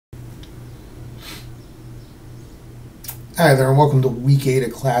Hi there, and welcome to week 8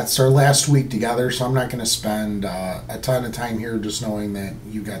 of class. It's our last week together, so I'm not going to spend a ton of time here just knowing that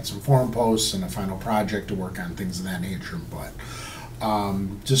you got some forum posts and a final project to work on, things of that nature. But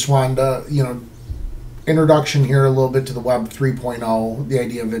just wanted to, introduction here a little bit to the Web 3.0, the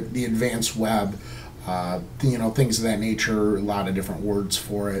idea of it, the advanced web, things of that nature, a lot of different words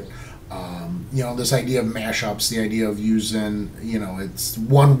for it. This idea of mashups, the idea of using, it's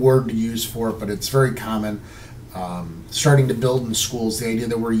one word to use for it, but it's very common. Starting to build in schools, the idea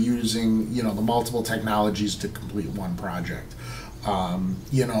that we're using, the multiple technologies to complete one project.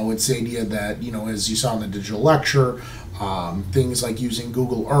 It's the idea that, as you saw in the digital lecture, things like using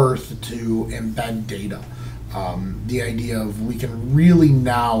Google Earth to embed data. The idea of we can really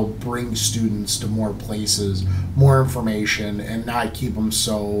now bring students to more places, more information, and not keep them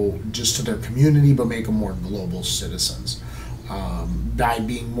so just to their community, but make them more global citizens. By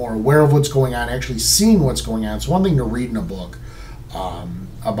being more aware of what's going on, actually seeing what's going on. It's one thing to read in a book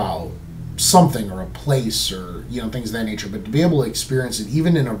about something or a place or things of that nature, but to be able to experience it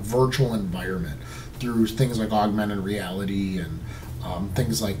even in a virtual environment through things like augmented reality and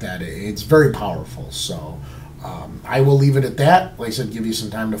things like that, it's very powerful. So I will leave it at that. Like I said, give you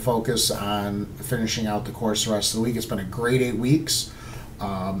some time to focus on finishing out the course the rest of the week. It's been a great 8 weeks.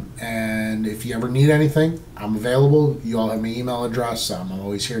 And if you ever need anything, I'm available. You all have my email address. I'm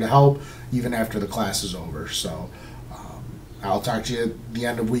always here to help, even after the class is over. So I'll talk to you at the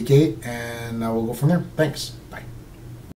end of week 8, and we'll go from there. Thanks.